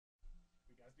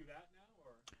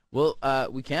Well,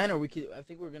 we can, or we could. I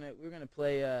think we're gonna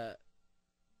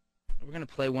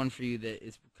play one for you that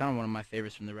is kind of one of my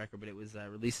favorites from the record, but it was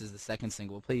released as the second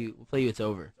single. We'll play you It's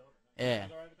Over. Yeah.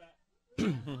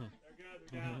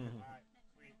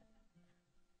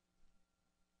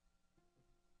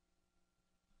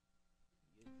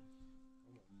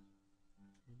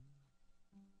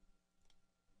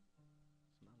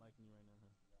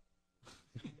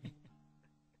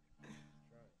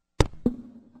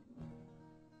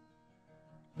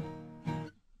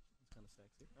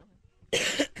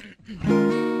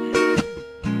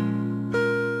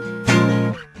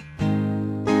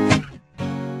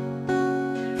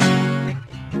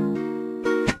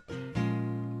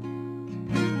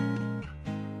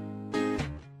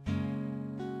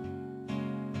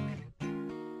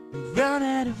 We've run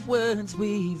out of words,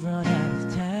 we've run out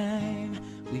of time.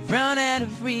 We've run out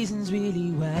of reasons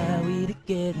really why we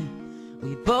together.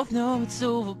 We both know it's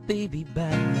over, baby, by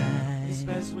night. It's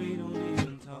best we don't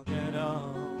even talk at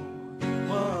all.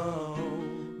 Whoa.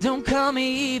 Don't call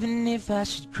me even if I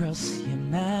should cross your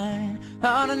mind.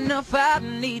 Hard enough I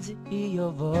need to hear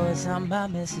your voice on my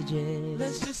messages.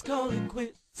 Let's just call it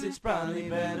quits, it's probably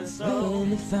better so.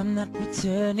 Well, if I'm not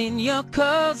returning your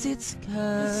calls, it's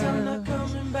 'cause I'm not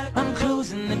coming back. I'm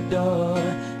closing the door.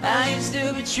 I used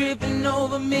to be tripping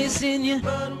over missing you,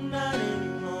 But I'm not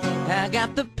anymore. I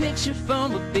got the picture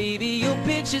phone, but baby, your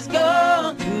picture's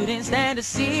gone. Couldn't stand to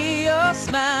see your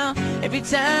smile every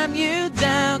time you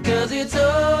down, 'cause it's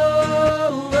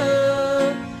over.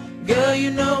 Girl,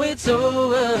 you know it's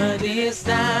over this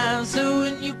time. So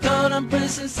when you call, I'm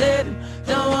pressing 7.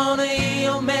 Don't wanna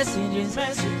hear your messages.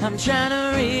 I'm trying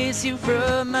to erase you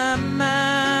from my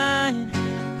mind,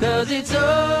 'cause it's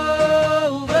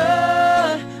over.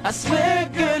 I swear,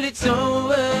 girl, it's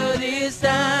over this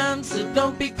time. So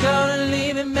don't be calling,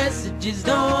 leaving messages.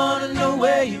 Don't wanna know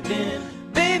where you've been,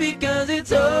 baby, 'cause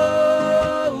it's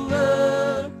over.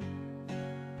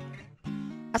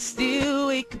 I still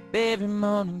wake up every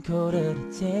morning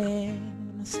 9:45.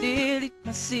 I still eat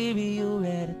my cereal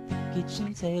right at the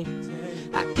kitchen table.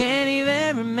 I can't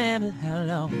even remember how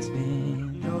long it's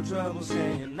been. No trouble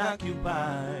staying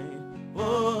occupied.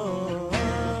 Whoa.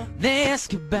 They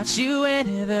ask about you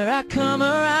whenever I come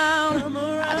around.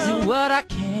 I do what I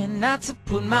can not to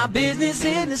put my business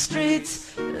in the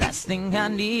streets. Last thing I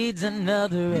need's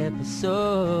another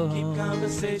episode. Keep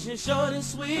conversation short and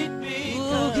sweet,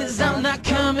 Ooh, 'cause I'm not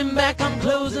coming back, I'm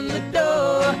closing the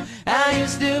door. I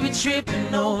used to be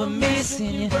tripping over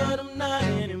missing you, but I'm not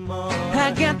anymore.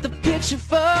 I got the picture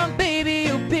phone, baby,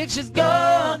 your picture's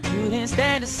gone. Couldn't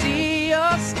stand to see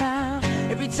your smile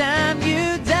every time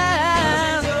you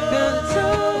down, 'cause it's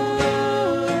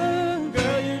over.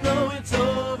 Girl, you know it's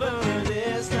over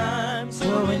this time.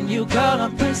 So when you call,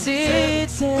 I'm pressing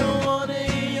 7. Don't wanna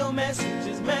hear your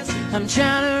messages. I'm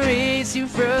trying to erase you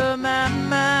from my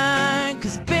mind,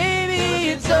 'cause baby,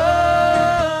 it's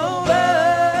over.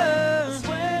 I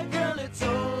swear, girl, it's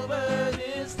over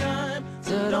this time.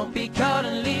 So don't be caught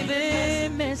and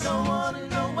leaving messages. Don't wanna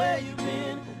know where you've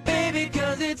been, baby,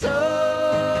 'cause it's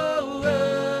over.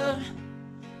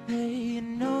 Hey, you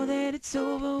know that it's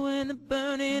over when the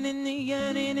burning and the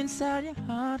yearning inside your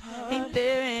heart ain't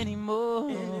there anymore.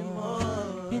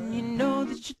 And you know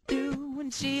that you do when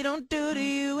she don't do to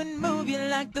you and move you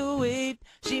like the way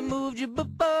she moved you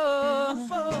before.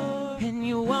 And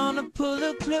you wanna pull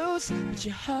her close, but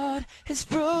your heart has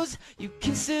froze. You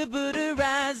kiss her, but her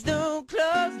eyes don't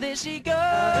close. There she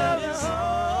goes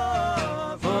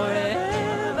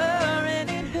forever, and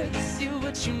it hurts you,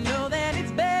 but you know that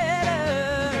it's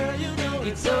better.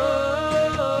 It's over.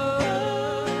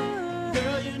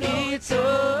 It's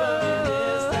over.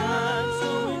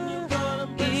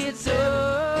 It's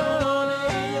over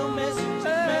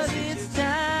this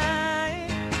time.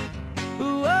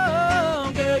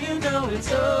 Whoa, girl, you know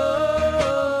it's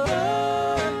over.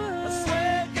 I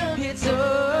swear, girl, It's over.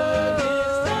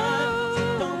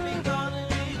 don't be calling,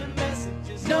 leaving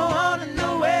messages. Don't wanna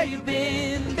know where you've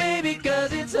been, baby,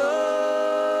 'cause it's over.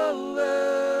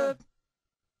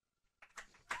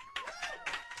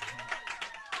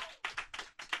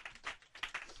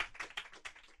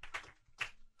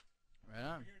 Right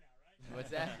on. What's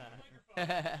that?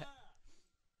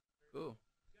 Cool.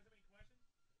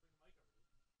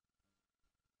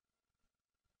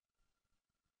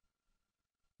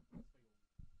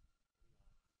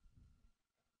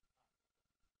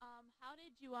 How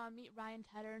did you meet Ryan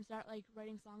Tedder and start like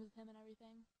writing songs with him and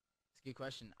everything? It's a good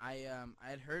question. I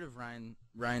had heard of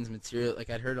Ryan's material. Like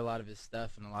I'd heard a lot of his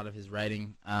stuff and a lot of his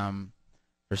writing from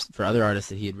for other artists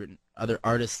that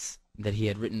he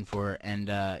had written for,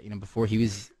 and before he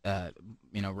was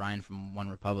Ryan from One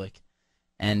Republic,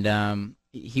 and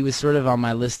he was sort of on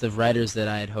my list of writers that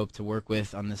I had hoped to work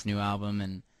with on this new album,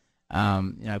 and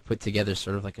I put together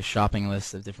sort of like a shopping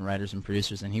list of different writers and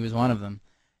producers, and he was one of them.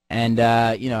 And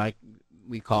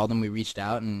we called him, we reached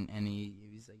out, and he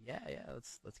was like, yeah,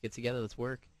 let's get together, let's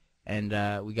work. And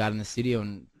we got in the studio,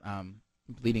 and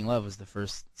Bleeding Love was the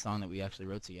first song that we actually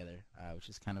wrote together, which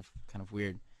is kind of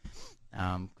weird,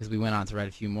 because we went on to write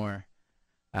a few more,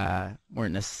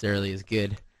 weren't necessarily as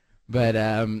good. But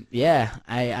yeah,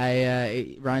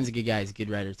 Ryan's a good guy. He's a good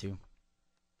writer too.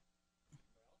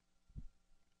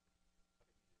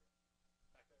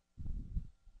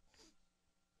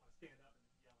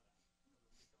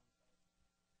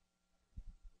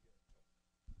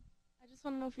 I just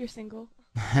want to know if you're single.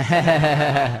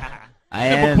 I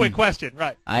Simple, am. quick question,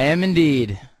 right? I am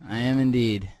indeed. I am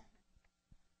indeed.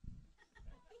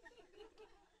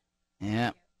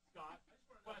 Yeah.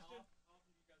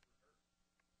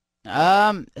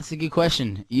 That's a good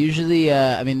question. Usually,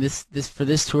 I mean, this for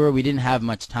this tour we didn't have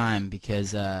much time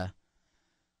because, well,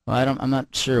 I'm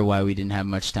not sure why we didn't have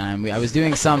much time. I was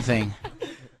doing something.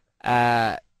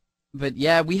 But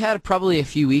yeah, we had probably a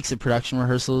few weeks of production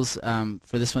rehearsals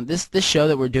for this one. This show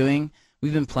that we're doing,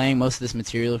 we've been playing most of this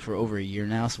material for over a year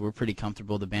now, so we're pretty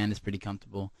comfortable. The band is pretty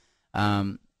comfortable.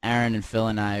 Aaron and Phil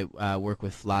and I work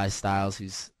with Fly Styles,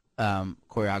 who's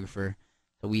choreographer.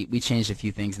 So we changed a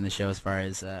few things in the show as far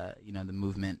as the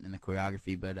movement and the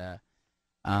choreography, but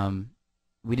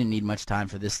we didn't need much time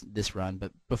for this run.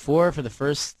 But for the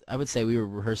first, I would say we were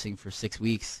rehearsing for 6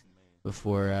 weeks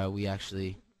before we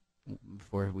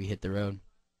hit the road.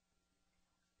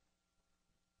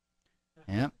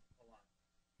 Yeah.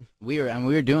 We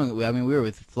were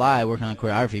with Fly working on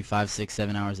choreography 5, 6,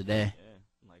 7 hours a day.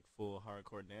 Yeah, like full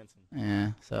hardcore dancing.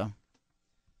 Yeah, so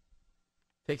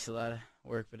takes a lot of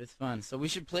work, but it's fun. So we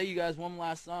should play you guys one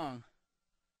last song.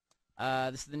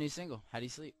 This is the new single, How Do You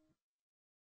Sleep?